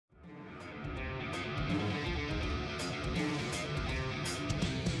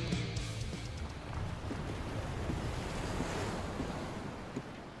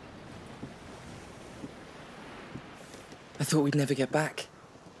thought we'd never get back.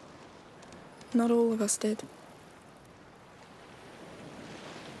 Not all of us did.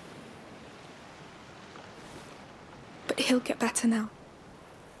 But he'll get better now.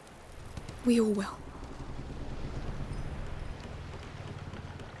 We all will.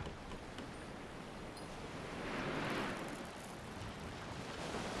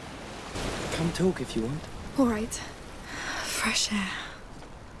 Come talk if you want. All right. Fresh air.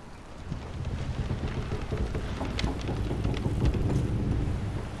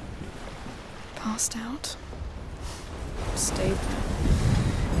 Passed out. Stay there.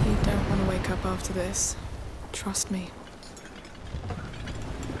 You don't want to wake up after this. Trust me.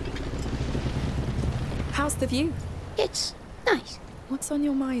 How's the view? It's nice. What's on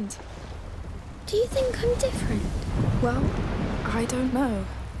your mind? Do you think I'm different? Well, I don't know.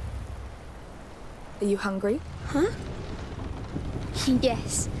 Are you hungry? Huh?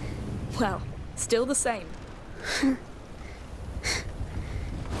 Yes. Well, still the same.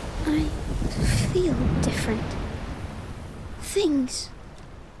 I feel different. Things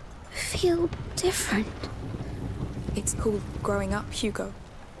feel different. It's called growing up, Hugo.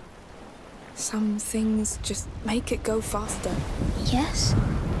 Some things just make it go faster. Yes?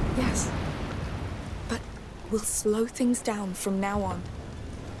 Yes. But we'll slow things down from now on.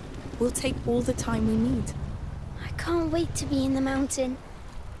 We'll take all the time we need. I can't wait to be in the mountain.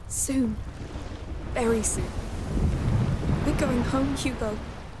 Soon. Very soon. We're going home, Hugo.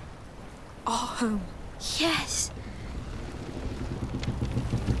 Our home. Yes.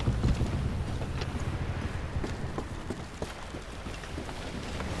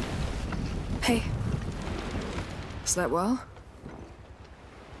 Hey, Slept well?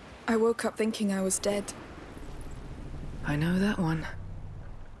 I woke up thinking I was dead. I know that one.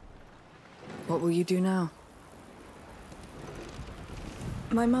 What will you do now?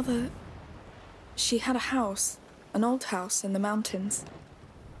 My mother, she had a house, an old house in the mountains.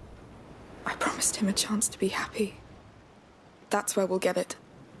 I promised him a chance to be happy. That's where we'll get it.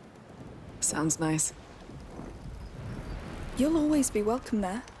 Sounds nice. You'll always be welcome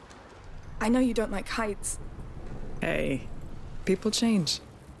there. I know you don't like heights. Hey, people change.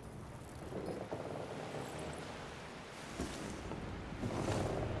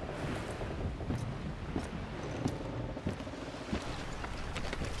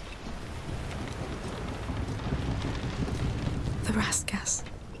 The Raskas.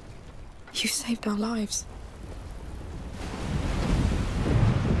 You saved our lives.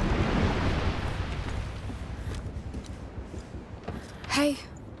 Hey.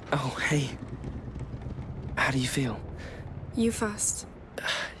 Oh, hey. How do you feel? You first.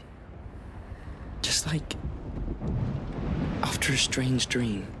 Just like... after a strange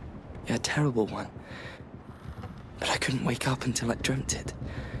dream. Yeah, a terrible one. But I couldn't wake up until I dreamt it.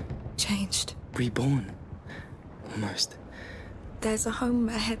 Changed. Reborn. Almost. There's a home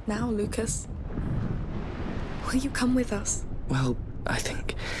ahead now, Lucas. Will you come with us? Well, I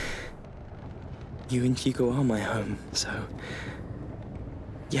think... you and Hugo are my home, so...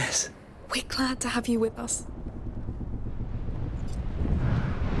 yes. We're glad to have you with us.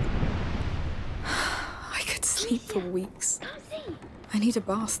 I could sleep for weeks. I need a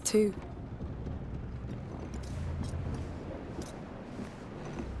bath too.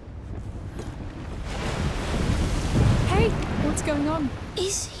 Hey, what's going on?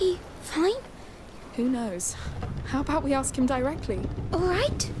 Is he fine? Who knows? How about we ask him directly? All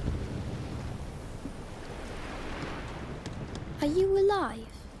right? Are you alive?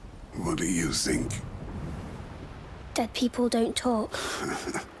 What do you think? Dead people don't talk.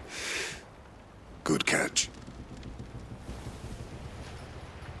 Good catch.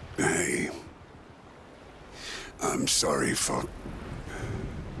 Hey. I'm sorry for...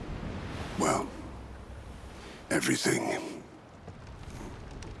 well, everything.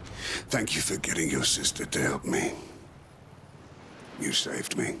 Thank you for getting your sister to help me. You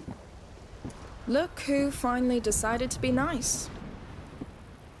saved me. Look who finally decided to be nice.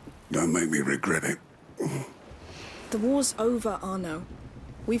 Don't make me regret it. The war's over, Arno.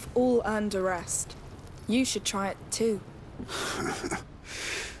 We've all earned a rest. You should try it too.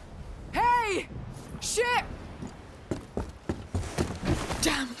 Hey! Shit!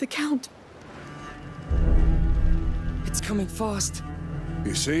 Damn, the Count. It's coming fast.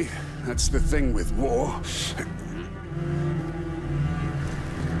 You see, that's the thing with war.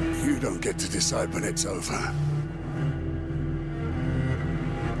 You don't get to decide when it's over.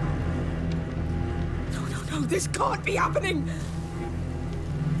 No, this can't be happening!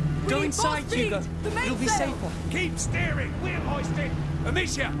 Go inside, Hugo. You'll be safer. Keep steering. We're hoisted.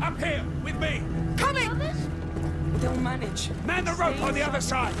 Amicia, up here with me. Coming! They'll manage. Man the rope on the other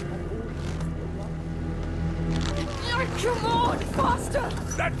side. Come on, faster!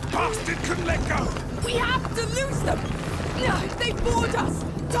 That bastard couldn't let go! We have to lose them! They board us!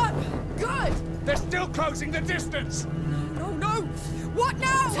 Done! Good! They're still closing the distance! No, no! What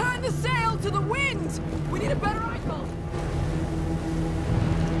now? Turn the sail to the wind! We need a better angle!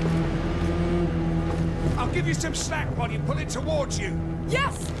 I'll give you some slack while you pull it towards you.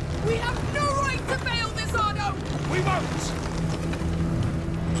 Yes! We have no right to fail this, Arno! We won't!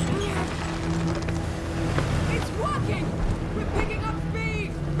 It's working! We're picking up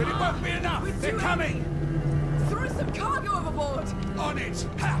speed! But it won't be enough! They're coming! Throw some cargo overboard! On it!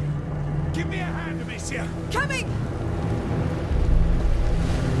 Ha! Give me a hand, Amicia! Coming!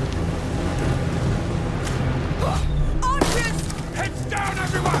 Archers! Heads down,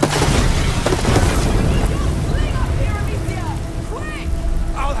 everyone! Fling up here, Amicia! Quick!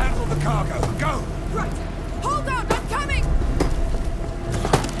 I'll handle the cargo. Go! Right! Hold on, I'm coming!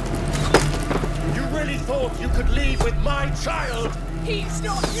 You really thought you could leave with my child? He's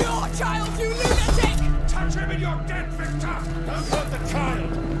not your child, you lunatic! Touch him and you're dead, Victor! Don't hurt the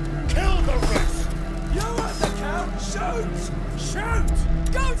child! Kill the rest! You are the count! Shoot! Shoot!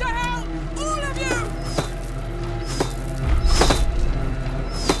 Go to hell! All of you!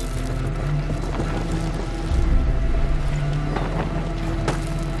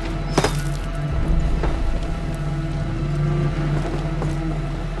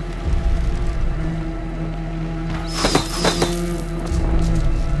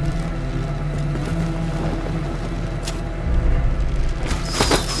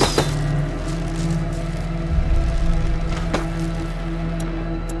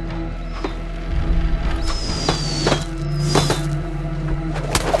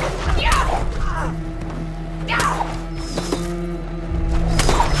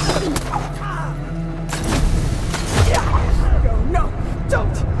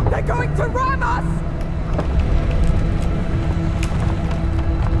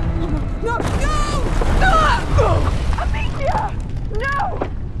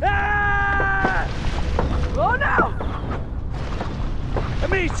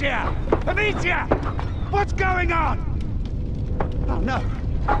 Amicia! Amicia! What's going on? Oh no!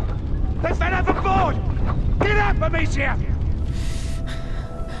 They fell overboard! Get up, Amicia!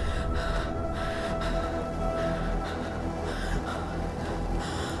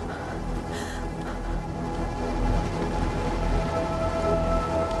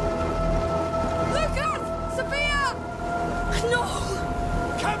 Lucas! Sophia! No!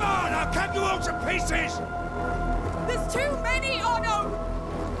 Come on! I'll cut you all to pieces! There's too many, Arno!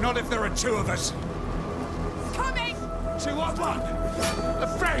 Not if there are two of us. Coming! Two on one!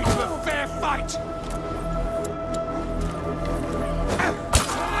 Afraid of a fair fight!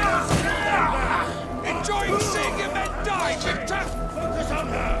 Enjoying seeing your men die, Victor! Focus on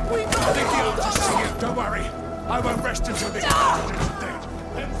her! We must I think hold you'll just on. see it, don't worry. I won't rest until this bastard is dead.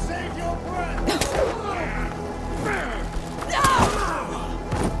 Then save your breath! No!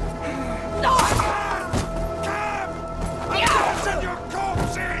 Send your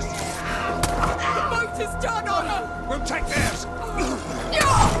corpses! The boat is done, Arno! We'll take theirs! Oh,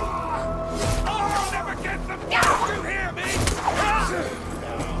 I'll never get them! You hear me?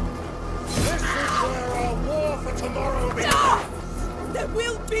 This is where our war for tomorrow begins! There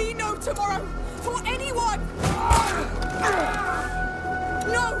will be no tomorrow for anyone!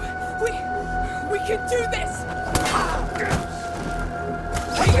 No! We can do this!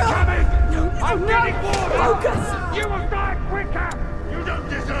 What's coming? No, I'm getting water! Focus! You will die quicker! You don't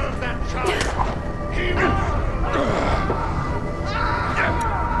deserve that child! He will...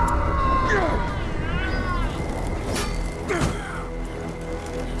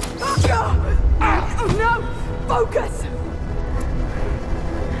 Oh no! Focus!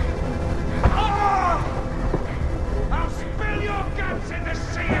 I'll spill your guts in the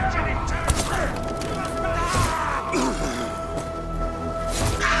sea until it turns red!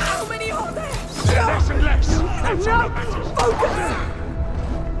 How many are there? They're less and less! That's all that matters! Focus!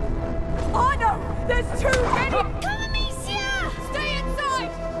 Arno! There's too many! Come, Amicia! Stay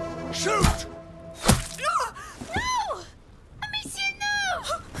inside! Shoot! No! Amicia, no!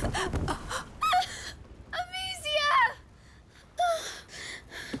 Amicia!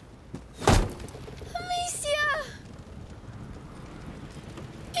 Amicia!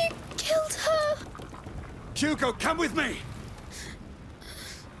 You killed her! Hugo, come with me!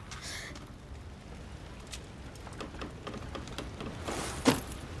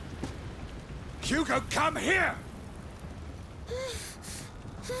 Hugo, come here!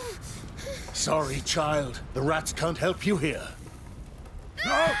 Sorry, child. The rats can't help you here.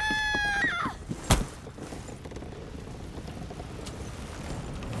 No!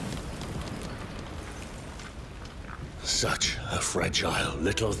 fragile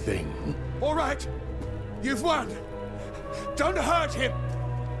little thing. All right. You've won. Don't hurt him.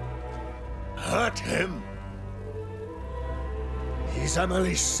 Hurt him? He's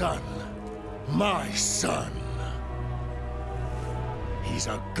Emily's son. My son. He's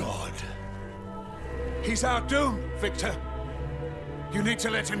a god. He's our doom, Victor. You need to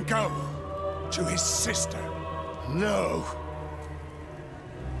let him go. To his sister. No.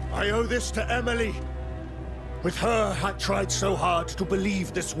 I owe this to Emily. With her, I tried so hard to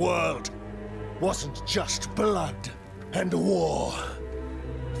believe this world wasn't just blood and war.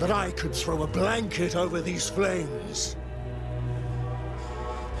 That I could throw a blanket over these flames.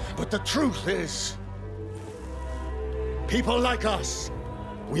 But the truth is, people like us,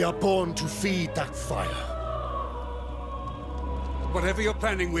 we are born to feed that fire. Whatever you're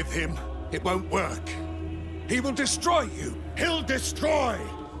planning with him, it won't work. He will destroy you. He'll destroy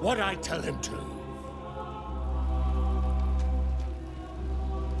what I tell him to.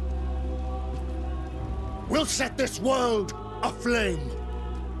 We'll set this world aflame.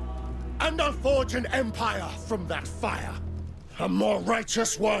 And I'll forge an empire from that fire. A more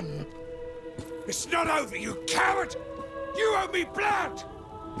righteous one. It's not over, you coward! You owe me blood!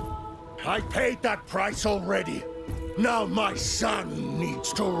 I paid that price already. Now my son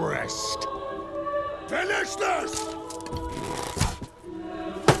needs to rest. Finish this!